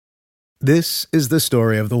This is the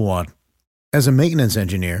story of the one. As a maintenance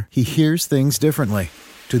engineer, he hears things differently.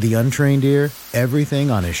 To the untrained ear,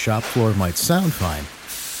 everything on his shop floor might sound fine,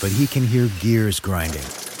 but he can hear gears grinding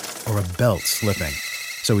or a belt slipping.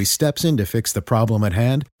 So he steps in to fix the problem at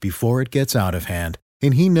hand before it gets out of hand.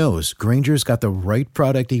 And he knows Grainger's got the right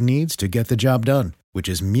product he needs to get the job done, which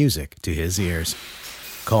is music to his ears.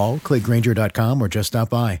 Call, click Grainger.com, or just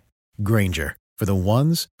stop by. Grainger, for the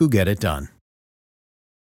ones who get it done.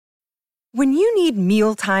 When you need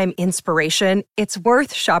mealtime inspiration, it's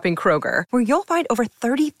worth shopping Kroger, where you'll find over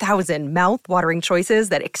 30,000 mouth-watering choices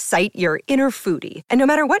that excite your inner foodie. And no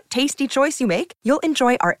matter what tasty choice you make, you'll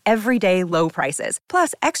enjoy our everyday low prices,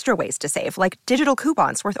 plus extra ways to save, like digital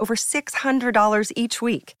coupons worth over $600 each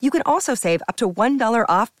week. You can also save up to $1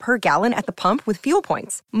 off per gallon at the pump with fuel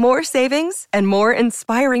points. More savings and more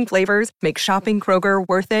inspiring flavors make shopping Kroger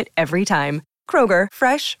worth it every time. Kroger,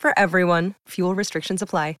 fresh for everyone. Fuel restrictions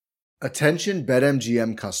apply. Attention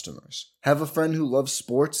BetMGM customers. Have a friend who loves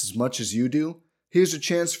sports as much as you do? Here's a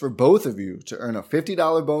chance for both of you to earn a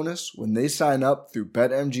 $50 bonus when they sign up through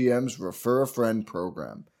BetMGM's Refer a Friend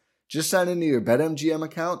program. Just sign into your BetMGM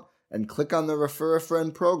account and click on the Refer a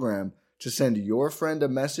Friend program to send your friend a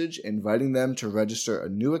message inviting them to register a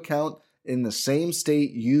new account in the same state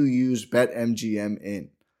you use BetMGM in.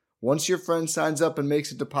 Once your friend signs up and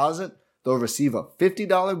makes a deposit, they'll receive a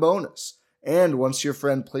 $50 bonus. And once your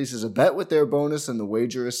friend places a bet with their bonus and the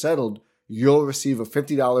wager is settled, you'll receive a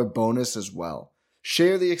 $50 bonus as well.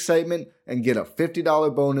 Share the excitement and get a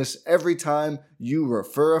 $50 bonus every time you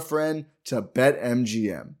refer a friend to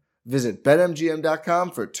BetMGM. Visit BetMGM.com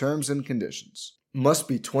for terms and conditions. Must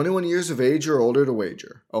be 21 years of age or older to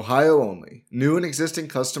wager. Ohio only. New and existing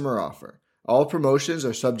customer offer. All promotions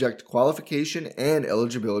are subject to qualification and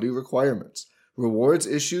eligibility requirements. Rewards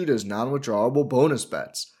issued as non-withdrawable bonus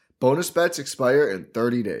bets. Bonus bets expire in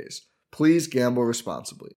 30 days. Please gamble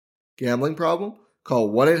responsibly. Gambling problem?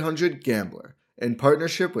 Call 1-800-GAMBLER in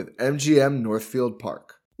partnership with MGM Northfield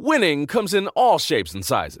Park. Winning comes in all shapes and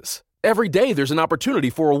sizes. Every day there's an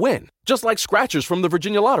opportunity for a win, just like scratchers from the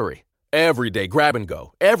Virginia Lottery. Every day grab and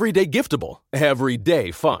go, every day giftable, every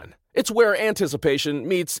day fun. It's where anticipation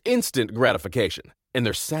meets instant gratification. And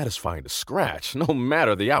they're satisfying to scratch, no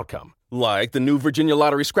matter the outcome. Like the new Virginia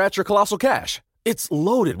Lottery Scratcher Colossal Cash. It's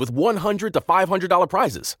loaded with $100 to $500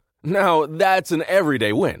 prizes. Now, that's an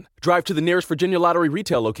everyday win. Drive to the nearest Virginia Lottery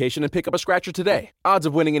retail location and pick up a scratcher today. Odds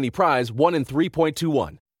of winning any prize, 1 in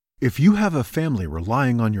 3.21. If you have a family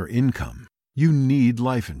relying on your income, you need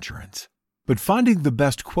life insurance. But finding the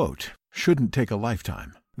best quote shouldn't take a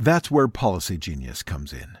lifetime. That's where Policy Genius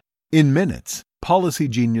comes in. In minutes, Policy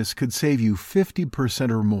Genius could save you 50%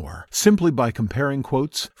 or more simply by comparing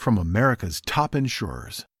quotes from America's top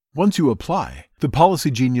insurers. Once you apply, the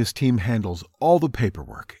Policy Genius team handles all the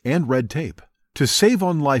paperwork and red tape. To save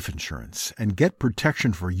on life insurance and get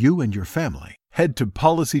protection for you and your family, head to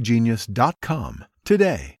PolicyGenius.com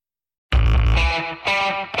today.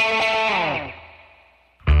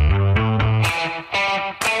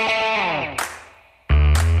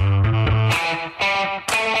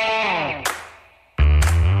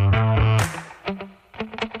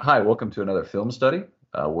 Hi, welcome to another film study.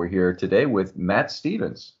 We're here today with Matt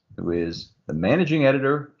Stevens, who is the managing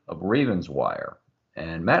editor of Ravenswire.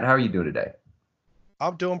 And Matt, how are you doing today?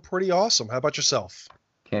 I'm doing pretty awesome. How about yourself?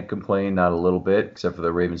 Can't complain, not a little bit, except for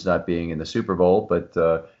the Ravens not being in the Super Bowl, but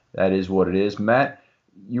that is what it is. Matt,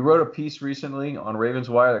 you wrote a piece recently on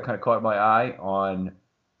Ravenswire that kind of caught my eye on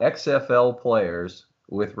XFL players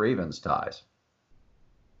with Ravens ties.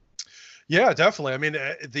 Yeah, definitely. I mean,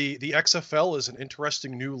 the XFL is an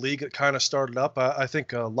interesting new league that kind of started up. I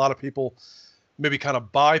think a lot of people maybe kind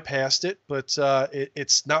of bypassed it, but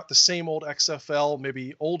it's not the same old XFL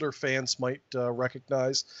maybe older fans might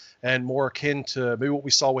recognize, and more akin to maybe what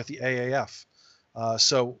we saw with the AAF.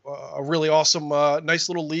 So a really awesome, nice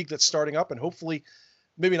little league that's starting up, and hopefully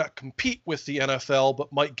maybe not compete with the NFL,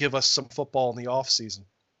 but might give us some football in the off season.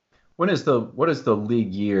 What is the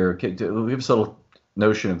league year? Give us a little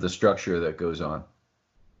notion of the structure that goes on.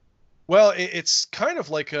 Well, it's kind of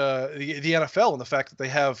like the NFL in the fact that they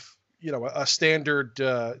have, a standard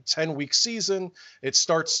 10-week season. It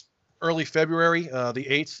starts early February. The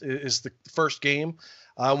 8th is the first game.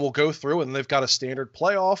 We'll go through, and they've got a standard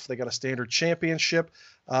playoff. They got a standard championship,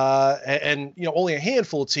 and only a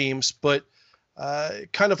handful of teams, but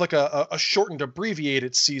kind of like a shortened,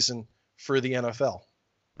 abbreviated season for the NFL.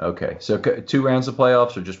 Okay, so 2 rounds of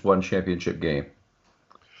playoffs or just one championship game?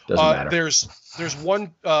 Doesn't matter. There's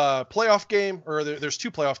one playoff game, or there's 2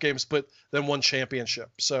 playoff games, but then one championship.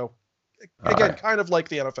 So again, kind of like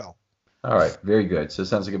the NFL. All right, very good. So it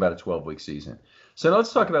sounds like about a 12-week season. So now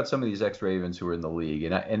let's talk about some of these ex-Ravens who are in the league.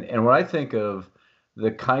 And when I think of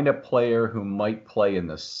the kind of player who might play in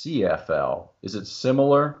the CFL, is it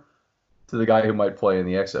similar to the guy who might play in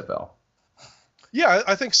the XFL? Yeah,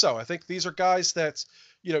 I think so. I think these are guys that,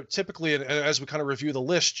 typically, and as we kind of review the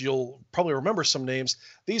list, you'll probably remember some names.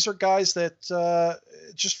 These are guys that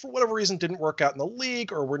just for whatever reason didn't work out in the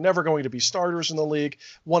league, or were never going to be starters in the league,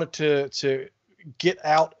 wanted to get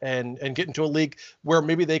out and get into a league where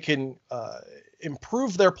maybe they can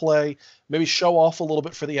improve their play, maybe show off a little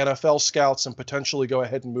bit for the NFL scouts, and potentially go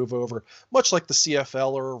ahead and move over, much like the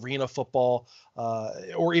CFL or arena football,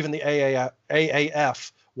 or even the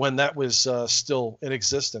AAF when that was still in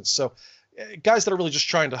existence. So guys that are really just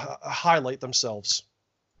trying to highlight themselves.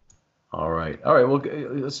 All right. Well,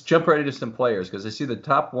 let's jump right into some players, because I see the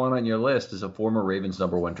top one on your list is a former Ravens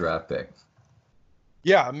 #1 draft pick.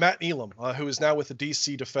 Yeah, Matt Elam, who is now with the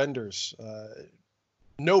DC Defenders.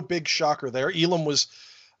 No big shocker there. Elam was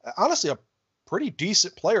honestly a pretty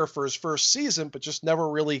decent player for his first season, but just never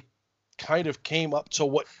really kind of came up to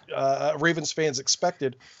what Ravens fans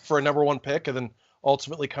expected for a #1 pick, and then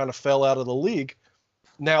ultimately kind of fell out of the league.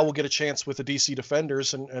 Now we'll get a chance with the DC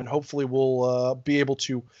Defenders, and hopefully we'll be able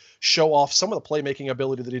to show off some of the playmaking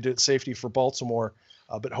ability that he did at safety for Baltimore,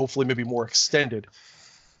 but hopefully maybe more extended.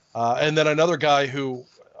 And then another guy who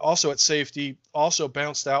also at safety also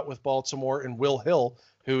bounced out with Baltimore, and Will Hill,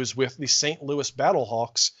 who's with the St. Louis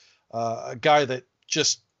Battlehawks, a guy that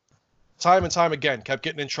just time and time again kept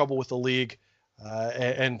getting in trouble with the league,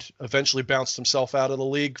 and eventually bounced himself out of the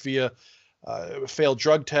league via failed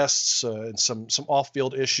drug tests and some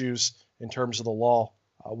off-field issues in terms of the law.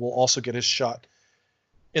 Will also get his shot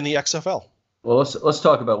in the XFL. Well, let's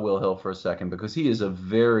talk about Will Hill for a second, because he is a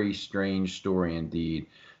very strange story indeed.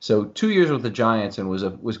 So 2 years with the Giants and was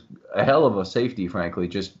a hell of a safety, frankly,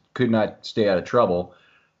 just could not stay out of trouble.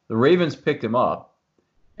 The Ravens picked him up,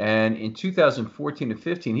 and in 2014 and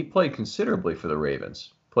 15, he played considerably for the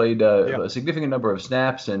Ravens. Played a significant number of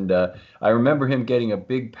snaps, and I remember him getting a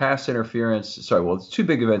big pass interference. It's two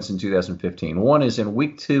big events in 2015. One is in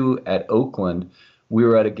week 2 at Oakland. We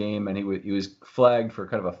were at a game, and he was flagged for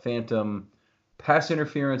kind of a phantom pass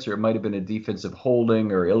interference, or it might have been a defensive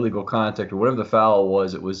holding or illegal contact, or whatever the foul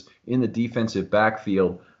was. It was in the defensive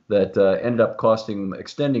backfield that ended up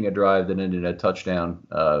extending a drive that ended in a touchdown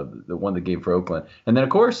that won the game for Oakland. And then, of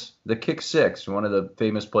course, the kick six, one of the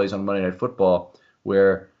famous plays on Monday Night Football,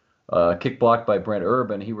 where kick blocked by Brent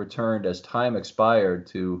Urban, he returned as time expired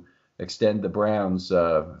to extend the Browns'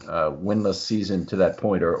 winless season to that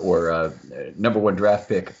point, or #1 draft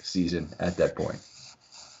pick season at that point.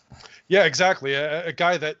 Yeah, exactly. A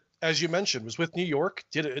guy that, as you mentioned, was with New York,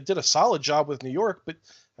 did a solid job with New York, but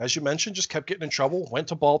as you mentioned, just kept getting in trouble, went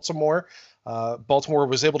to Baltimore. Baltimore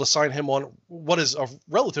was able to sign him on what is a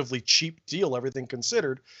relatively cheap deal, everything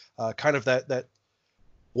considered, kind of that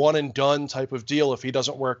one and done type of deal if he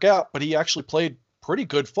doesn't work out, but he actually played pretty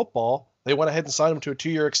good football. They went ahead and signed him to a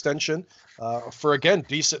 2-year extension for, again,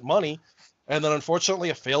 decent money. And then unfortunately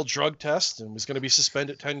a failed drug test, and was going to be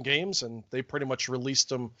suspended 10 games. And they pretty much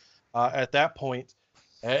released him at that point.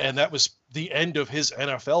 And that was the end of his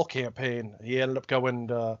NFL campaign. He ended up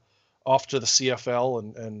going off to the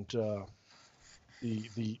CFL and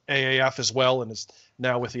the AAF as well, and is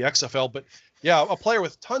now with the XFL. But yeah, a player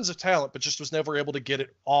with tons of talent, but just was never able to get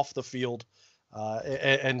it off the field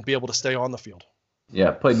and be able to stay on the field.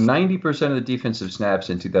 Yeah, played 90% of the defensive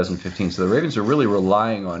snaps in 2015. So the Ravens are really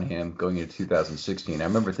relying on him going into 2016. I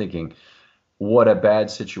remember thinking what a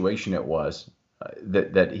bad situation it was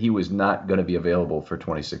that he was not going to be available for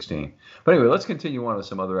 2016. But anyway, let's continue on with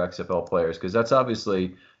some other XFL players, because that's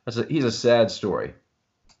obviously he's a sad story.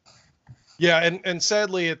 Yeah, and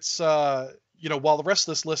sadly, it's while the rest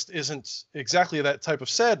of this list isn't exactly that type of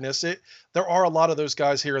sadness, there are a lot of those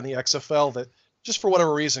guys here in the XFL that just for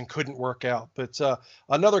whatever reason couldn't work out. But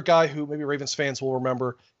another guy who maybe Ravens fans will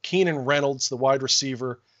remember, Keenan Reynolds, the wide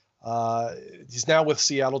receiver. He's now with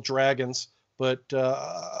Seattle Dragons, but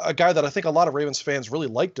a guy that I think a lot of Ravens fans really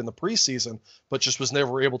liked in the preseason, but just was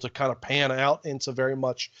never able to kind of pan out into very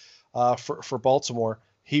much for Baltimore.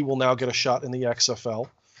 He will now get a shot in the XFL.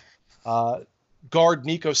 Guard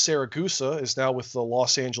Nico Saragusa is now with the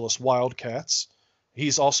Los Angeles Wildcats.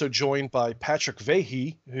 He's also joined by Patrick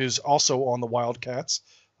Vahey, who's also on the Wildcats,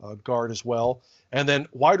 guard as well. And then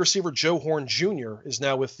wide receiver Joe Horn Jr. is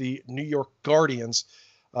now with the New York Guardians,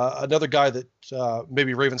 another guy that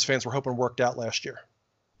maybe Ravens fans were hoping worked out last year.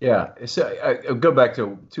 Yeah, so I'll go back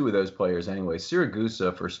to two of those players anyway.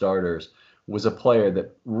 Siragusa, for starters, was a player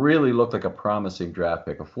that really looked like a promising draft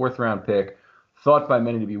pick, a 4th-round pick thought by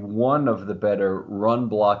many to be one of the better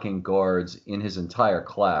run-blocking guards in his entire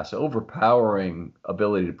class. Overpowering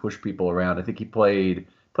ability to push people around. I think he played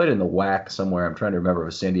in the WAC somewhere. I'm trying to remember if it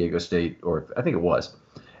was San Diego State, or I think it was.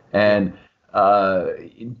 And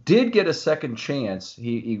did get a second chance.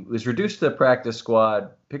 He was reduced to the practice squad,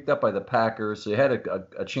 picked up by the Packers. So he had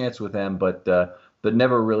a chance with them, but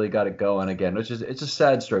never really got it going again, which is, it's a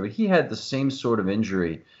sad story. But he had the same sort of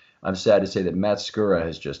injury, I'm sad to say, that Matt Skura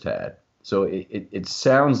has just had. So it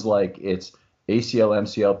sounds like it's ACL,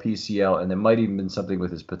 MCL, PCL, and there might even been something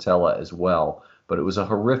with his patella as well. But it was a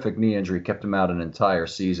horrific knee injury, kept him out an entire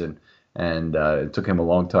season, and it took him a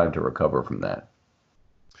long time to recover from that.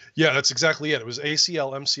 Yeah, that's exactly it. It was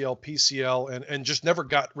ACL, MCL, PCL, and just never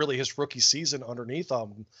got really his rookie season underneath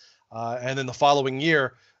him. And then the following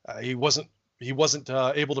year, he wasn't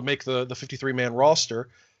able to make the 53-man roster.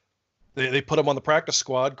 They put him on the practice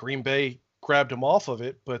squad. Green Bay grabbed him off of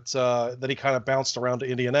it, but then he kind of bounced around to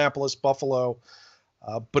Indianapolis, Buffalo.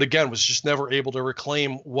 But again, was just never able to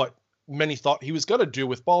reclaim what many thought he was going to do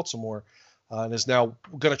with Baltimore, and is now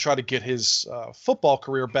going to try to get his football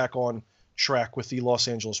career back on track with the Los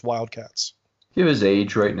Angeles Wildcats. Give his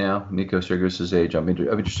age right now, Nico Syrgis' age. I'm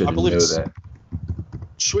interested to know that.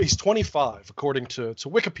 He's 25, according to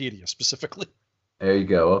Wikipedia specifically. There you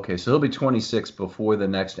go. Okay, so he'll be 26 before the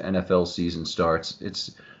next NFL season starts.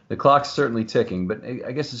 The clock's certainly ticking, but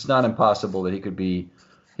I guess it's not impossible that he could be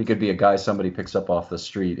a guy somebody picks up off the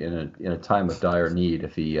street in a time of dire need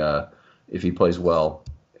if he plays well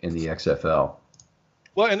in the XFL.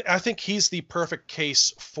 Well, and I think he's the perfect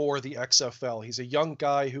case for the XFL. He's a young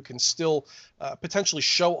guy who can still potentially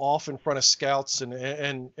show off in front of scouts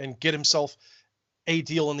and get himself a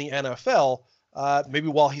deal in the NFL, maybe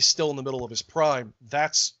while he's still in the middle of his prime.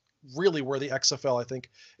 That's really where the XFL, I think,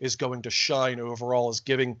 is going to shine overall, is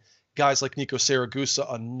giving guys like Nico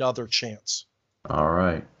Syragisa another chance. All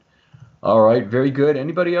right. Very good.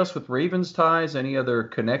 Anybody else with Ravens ties? Any other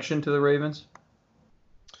connection to the Ravens?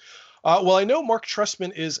 Well, I know Mark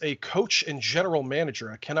Trestman is a coach and general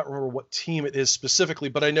manager. I cannot remember what team it is specifically,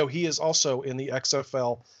 but I know he is also in the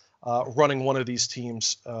XFL running one of these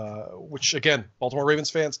teams, which, again, Baltimore Ravens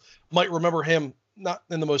fans might remember him not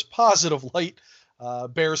in the most positive light.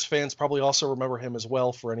 Bears fans probably also remember him as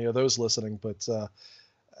well, for any of those listening. But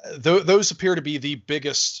those appear to be the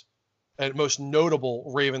biggest and most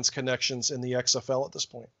notable Ravens connections in the XFL at this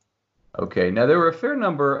point. Okay, now there were a fair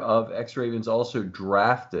number of ex-Ravens also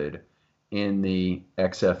drafted in the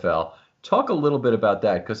XFL. Talk a little bit about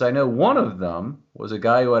that, because I know one of them was a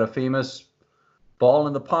guy who had a famous ball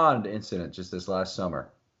in the pond incident just this last summer.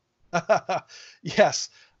 Yes,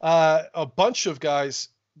 a bunch of guys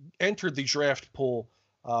entered the draft pool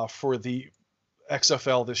for the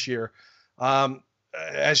XFL this year.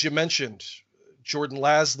 As you mentioned, Jordan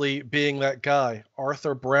Lasley being that guy,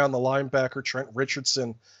 Arthur Brown, the linebacker, Trent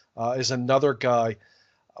Richardson is another guy,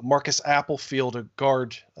 Marcus Applefield, a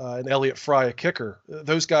guard, and Elliott Fry, a kicker.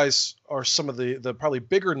 Those guys are some of the probably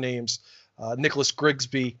bigger names. Nicholas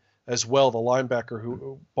Grigsby as well, the linebacker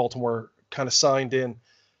who Baltimore kind of signed in.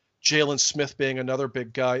 Jalen Smith being another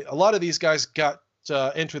big guy. A lot of these guys got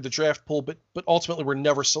entered the draft pool, but ultimately were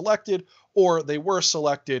never selected, or they were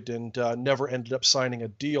selected and never ended up signing a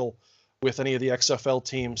deal with any of the XFL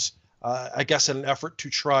teams, I guess in an effort to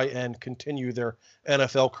try and continue their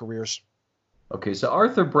NFL careers. Okay, so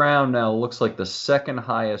Arthur Brown now looks like the second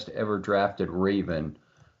highest ever drafted Raven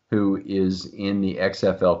who is in the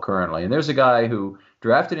XFL currently. And there's a guy who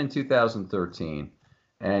drafted in 2013,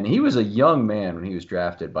 and he was a young man when he was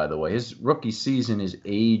drafted, by the way. His rookie season, his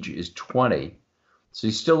age is 20, so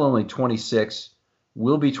he's still only 26,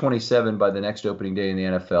 will be 27 by the next opening day in the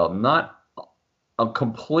NFL. Not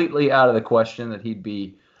completely out of the question that he'd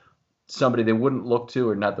be somebody they wouldn't look to,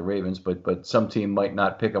 or not the Ravens, but some team might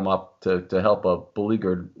not pick him up to help a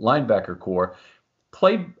beleaguered linebacker core.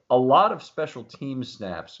 Played a lot of special team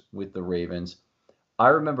snaps with the Ravens. I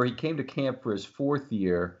remember he came to camp for his fourth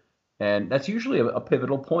year, and that's usually a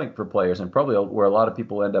pivotal point for players, and probably where a lot of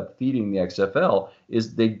people end up feeding the XFL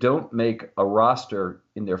is they don't make a roster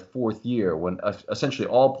in their fourth year, when essentially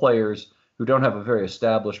all players who don't have a very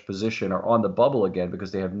established position are on the bubble again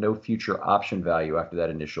because they have no future option value after that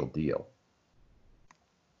initial deal.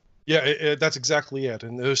 Yeah, that's exactly it.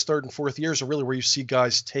 And those third and fourth years are really where you see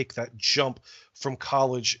guys take that jump from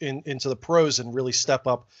college into the pros and really step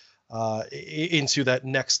up into that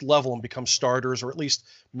next level and become starters, or at least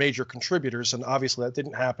major contributors. And obviously that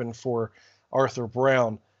didn't happen for Arthur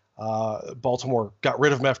Brown. Baltimore got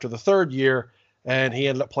rid of him after the third year, and he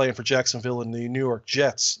ended up playing for Jacksonville and the New York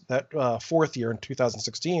Jets that fourth year in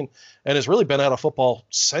 2016, and has really been out of football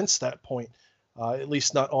since that point. at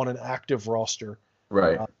least not on an active roster.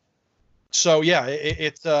 Right. So yeah,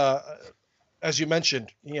 as you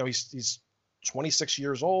mentioned, he's 26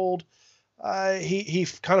 years old. He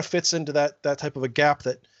kind of fits into that type of a gap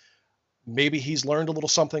that maybe he's learned a little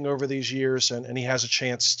something over these years, and he has a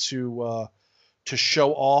chance to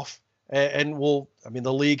show off. And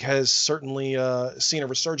the league has certainly seen a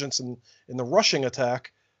resurgence in the rushing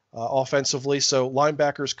attack offensively. So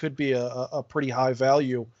linebackers could be a pretty high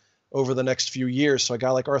value over the next few years. So a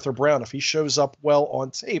guy like Arthur Brown, if he shows up well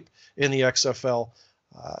on tape in the XFL,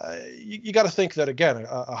 you got to think that, again,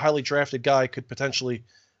 a highly drafted guy could potentially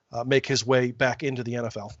make his way back into the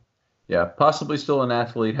NFL. Yeah, possibly still an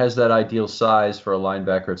athlete, has that ideal size for a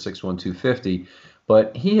linebacker at 6'1", 250,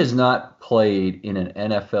 but he has not played in an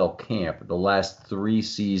NFL camp the last 3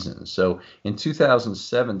 seasons. So in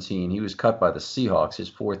 2017, he was cut by the Seahawks,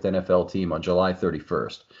 his 4th NFL team, on July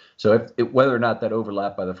 31st. So whether or not that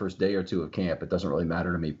overlapped by the first day or 2 of camp, it doesn't really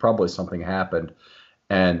matter to me. Probably something happened,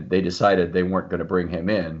 and they decided they weren't going to bring him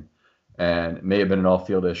in. And it may have been an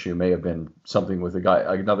off-field issue, may have been something with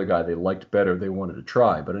another guy they liked better they wanted to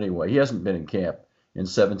try. But anyway, he hasn't been in camp in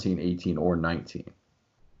 17, 18, or 19.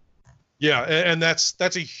 Yeah, and that's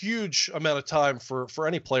a huge amount of time for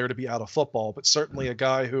any player to be out of football, but certainly a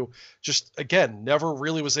guy who just, again, never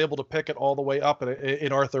really was able to pick it all the way up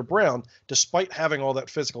in Arthur Brown, despite having all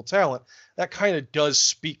that physical talent. That kind of does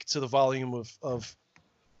speak to the volume of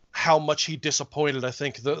how much he disappointed, I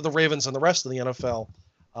think, the Ravens and the rest of the NFL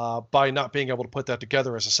by not being able to put that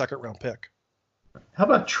together as a second-round pick. How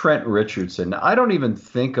about Trent Richardson? Now, I don't even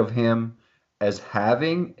think of him as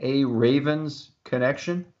having a Ravens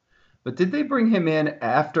connection. But did they bring him in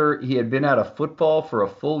after he had been out of football for a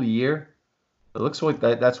full year? It looks like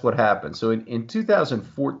that's what happened. So in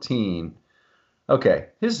 2014, okay,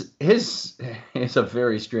 his is a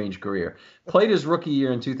very strange career. Played his rookie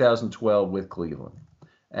year in 2012 with Cleveland.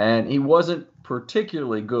 And he wasn't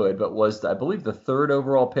particularly good, but was, I believe, the 3rd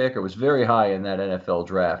overall pick, or was very high in that NFL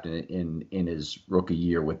draft in his rookie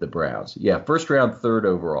year with the Browns. Yeah, first round, 3rd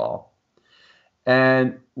overall.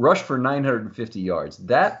 And rushed for 950 yards.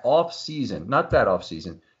 That offseason, not that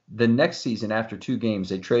offseason, the next season after 2 games,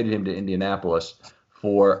 they traded him to Indianapolis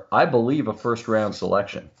for, I believe, a first-round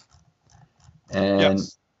selection. And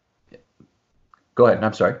yes. Go ahead.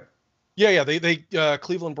 I'm sorry. Yeah. They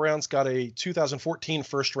Cleveland Browns got a 2014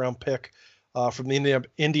 first-round pick from the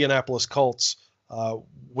Indianapolis Colts.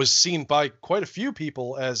 Was seen by quite a few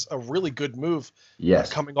people as a really good move.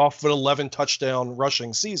 Yes. Coming off an 11-touchdown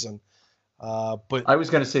rushing season. But I was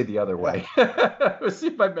going to say the other way. It was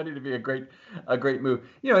seen by many to be a great move.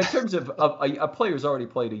 In terms of a player's already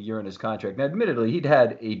played a year in his contract. Now, admittedly, he'd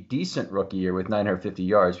had a decent rookie year with 950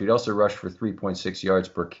 yards. He'd also rushed for 3.6 yards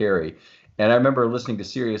per carry. And I remember listening to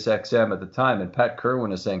Sirius XM at the time, and Pat Kerwin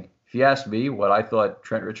was saying, if you asked me what I thought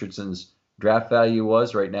Trent Richardson's draft value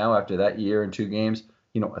was right now after that year and 2 games,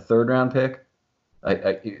 a 3rd-round pick,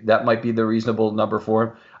 that might be the reasonable number for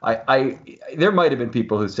him. There might have been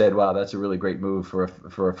people who said, "Wow, that's a really great move for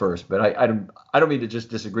a first." But I don't mean to just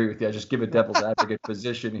disagree with you. I just give a devil's advocate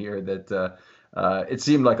position here that it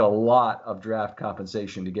seemed like a lot of draft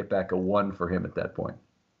compensation to get back a 1 for him at that point.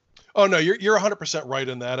 Oh no, you're 100% right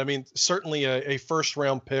in that. I mean, certainly a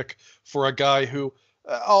first-round pick for a guy who,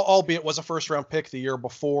 albeit was a first-round pick the year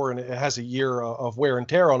before, and it has a year of wear and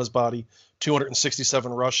tear on his body,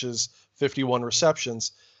 267 rushes. 51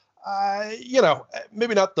 receptions.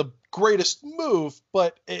 Maybe not the greatest move,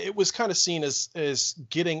 but it was kind of seen as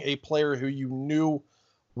getting a player who you knew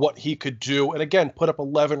what he could do. And again, put up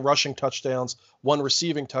 11 rushing touchdowns, 1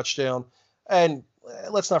 receiving touchdown. And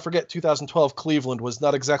let's not forget, 2012 Cleveland was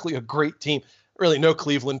not exactly a great team. Really, no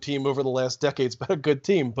Cleveland team over the last decade's been a good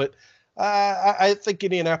team. But I think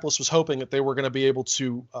Indianapolis was hoping that they were going to be able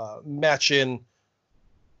to match in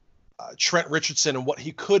Trent Richardson and what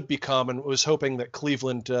he could become, and was hoping that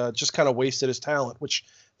Cleveland just kind of wasted his talent, which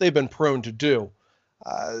they've been prone to do.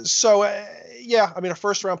 A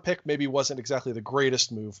first-round pick maybe wasn't exactly the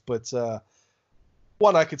greatest move, but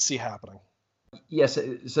one I could see happening. Yes,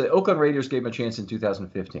 so the Oakland Raiders gave him a chance in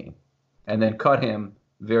 2015, and then cut him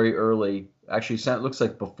very early. Actually, it looks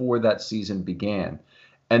like before that season began.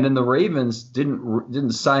 And then the Ravens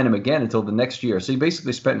didn't sign him again until the next year. So he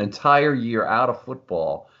basically spent an entire year out of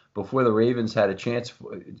football before the Ravens had a chance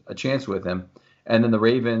with him. And then the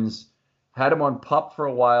Ravens had him on PUP for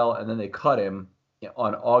a while, and then they cut him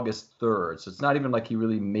on August 3rd. So it's not even like he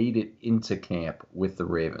really made it into camp with the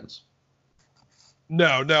Ravens.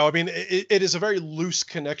 No. I mean, it is a very loose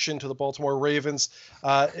connection to the Baltimore Ravens.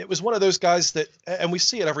 It was one of those guys that, and we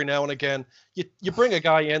see it every now and again, you bring a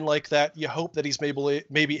guy in like that, you hope that he's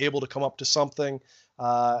maybe able to come up to something.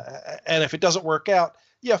 And if it doesn't work out,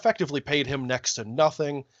 you effectively paid him next to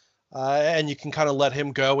nothing. And you can kind of let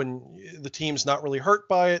him go, and the team's not really hurt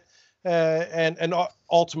by it. And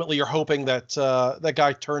ultimately, you're hoping that that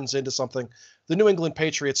guy turns into something. The New England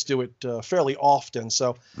Patriots do it fairly often,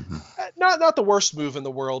 so not the worst move in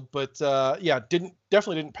the world, but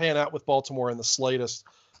definitely didn't pan out with Baltimore in the slightest,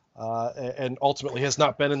 and ultimately has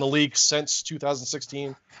not been in the league since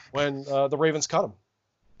 2016 when the Ravens cut him.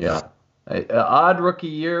 Yeah. Odd rookie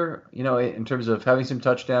year, in terms of having some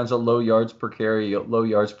touchdowns, low yards per carry, low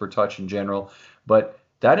yards per touch in general. But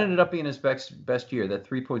that ended up being his best year. That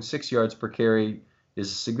 3.6 yards per carry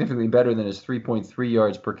is significantly better than his 3.3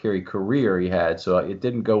 yards per carry career he had. So it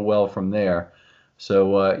didn't go well from there.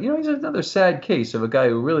 So, he's another sad case of a guy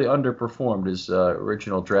who really underperformed his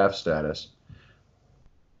original draft status.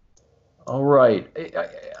 All right.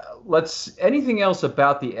 Anything else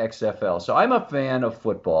about the XFL? So I'm a fan of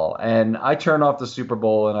football, and I turn off the Super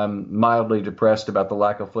Bowl, and I'm mildly depressed about the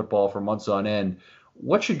lack of football for months on end.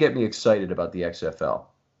 What should get me excited about the XFL?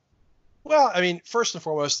 Well, I mean, first and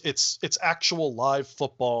foremost, it's actual live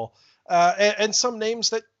football, and some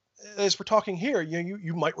names that, as we're talking here,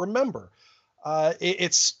 you might remember.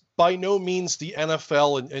 It's by no means the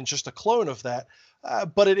NFL and just a clone of that,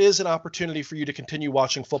 but it is an opportunity for you to continue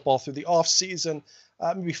watching football through the off season.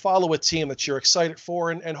 Maybe follow a team that you're excited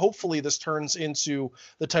for, and hopefully this turns into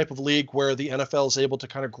the type of league where the NFL is able to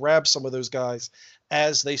kind of grab some of those guys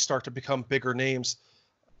as they start to become bigger names.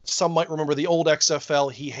 Some might remember the old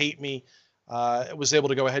XFL, He Hate Me, was able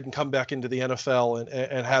to go ahead and come back into the NFL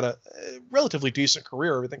and had a relatively decent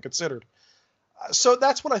career, everything considered. So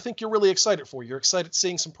that's what I think you're really excited for. You're excited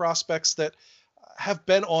seeing some prospects that have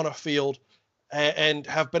been on a field and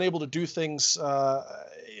have been able to do things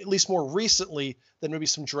at least more recently than maybe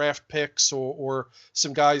some draft picks or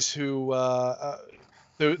some guys who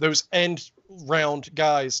those end round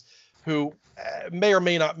guys who may or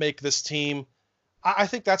may not make this team. I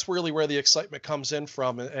think that's really where the excitement comes in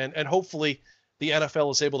from, and hopefully the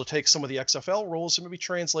NFL is able to take some of the XFL rules and maybe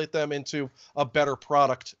translate them into a better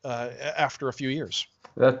product after a few years.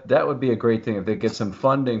 That would be a great thing if they get some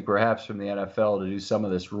funding, perhaps from the NFL, to do some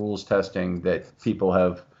of this rules testing that people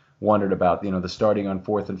have wondered about. The starting on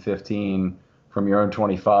 4th and 15 from your own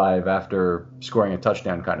 25 after scoring a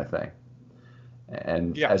touchdown kind of thing.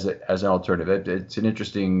 And as an alternative, it's an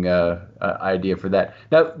interesting idea for that.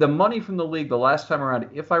 Now, the money from the league the last time around,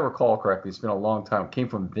 if I recall correctly, it's been a long time, came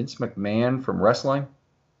from Vince McMahon from wrestling.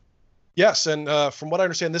 Yes, and from what I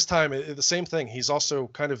understand this time, the same thing. He's also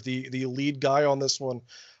kind of the lead guy on this one.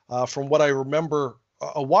 From what I remember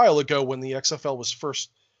a while ago when the XFL was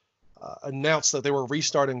first announced that they were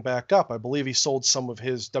restarting back up, I believe he sold some of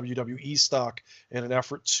his WWE stock in an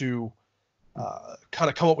effort to kind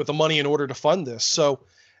of come up with the money in order to fund this. So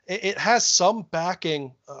it has some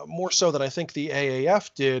backing, more so than I think the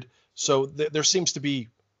AAF did. So there seems to be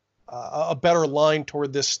a better line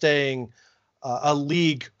toward this staying a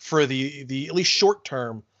league for the at least short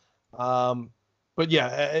term. But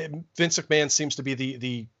yeah, Vince McMahon seems to be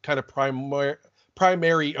the kind of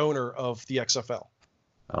primary owner of the XFL.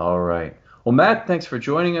 All right. Well, Matt, thanks for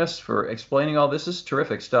joining us, for explaining all this. This is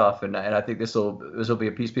terrific stuff, and I think this will be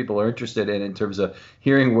a piece people are interested in terms of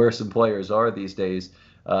hearing where some players are these days.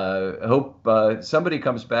 I hope somebody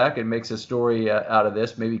comes back and makes a story out of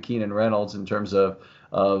this, maybe Keenan Reynolds, in terms of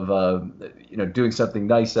doing something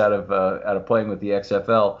nice out of playing with the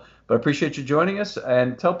XFL. But I appreciate you joining us,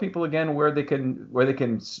 and tell people again where they can look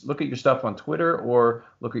at your stuff on Twitter or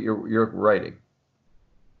look at your writing.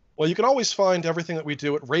 Well, you can always find everything that we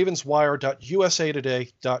do at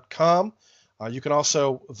ravenswire.usatoday.com. You can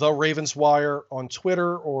also The Ravenswire on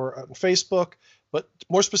Twitter or on Facebook. But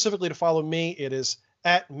more specifically to follow me, it is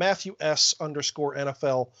at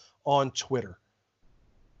 @MatthewS_NFL on Twitter.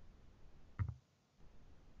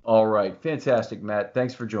 All right. Fantastic, Matt.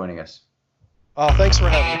 Thanks for joining us. Thanks for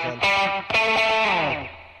having me, Ken.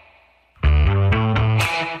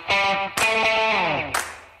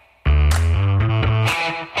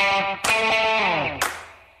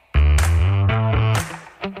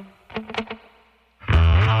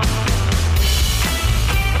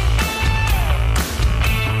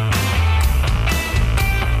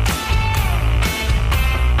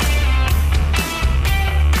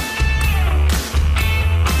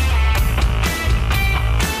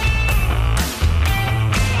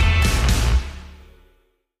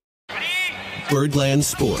 Birdland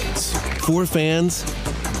Sports. For fans,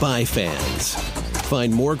 by fans.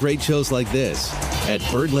 Find more great shows like this at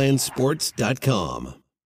birdlandsports.com.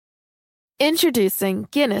 Introducing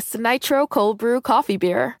Guinness Nitro Cold Brew Coffee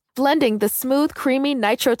Beer. blending the smooth, creamy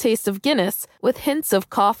nitro taste of Guinness with hints of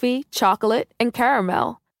coffee, chocolate, and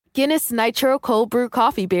caramel. Guinness Nitro Cold Brew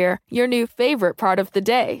Coffee Beer, your new favorite part of the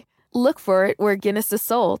day. Look for it where Guinness is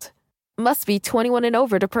sold. Must be 21 and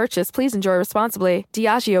over to purchase. Please enjoy responsibly.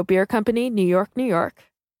 Diageo Beer Company, New York, New York.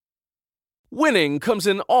 Winning comes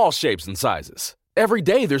in all shapes and sizes. Every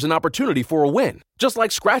day there's an opportunity for a win, just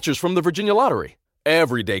like scratchers from the Virginia Lottery.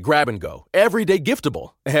 Every day grab and go, every day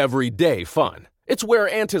giftable, every day fun. It's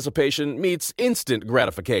where anticipation meets instant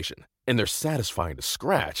gratification, and they're satisfying to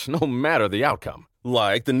scratch no matter the outcome.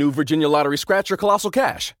 Like the new Virginia Lottery Scratcher Colossal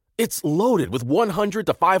Cash. It's loaded with $100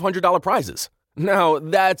 to $500 prizes. Now,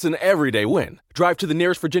 that's an everyday win. Drive to the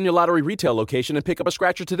nearest Virginia Lottery retail location and pick up a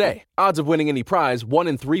scratcher today. Odds of winning any prize, 1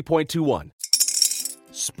 in 3.21.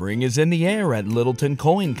 Spring is in the air at Littleton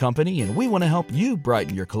Coin Company, and we want to help you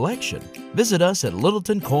brighten your collection. Visit us at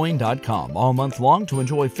littletoncoin.com all month long to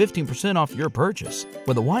enjoy 15% off your purchase.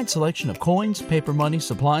 With a wide selection of coins, paper money,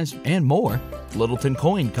 supplies, and more, Littleton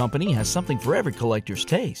Coin Company has something for every collector's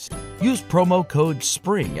taste. Use promo code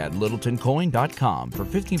SPRING at littletoncoin.com for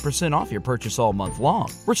 15% off your purchase all month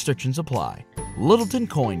long. Restrictions apply. Littleton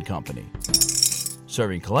Coin Company.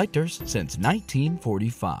 Serving collectors since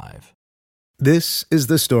 1945. This is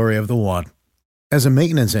the story of the one. As a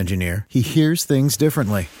maintenance engineer, he hears things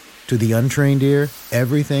differently. To the untrained ear,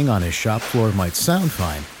 everything on his shop floor might sound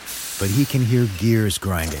fine, but he can hear gears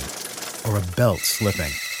grinding or a belt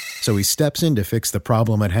slipping. So he steps in to fix the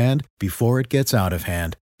problem at hand before it gets out of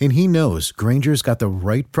hand. And he knows Grainger's got the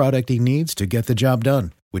right product he needs to get the job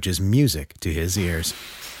done, which is music to his ears.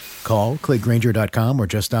 Call, click Grainger.com, or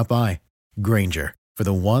just stop by. Grainger, for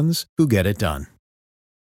the ones who get it done.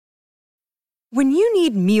 When you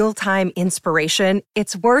need mealtime inspiration,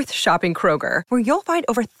 it's worth shopping Kroger, where you'll find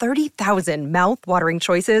over 30,000 mouth-watering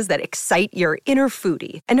choices that excite your inner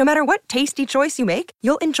foodie. And no matter what tasty choice you make,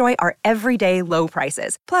 you'll enjoy our everyday low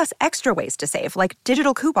prices, plus extra ways to save, like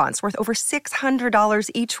digital coupons worth over $600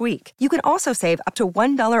 each week. You can also save up to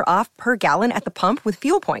 $1 off per gallon at the pump with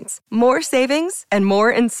fuel points. More savings and more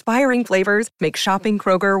inspiring flavors make shopping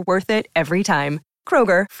Kroger worth it every time.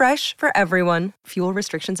 Kroger, fresh for everyone. Fuel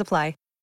restrictions apply.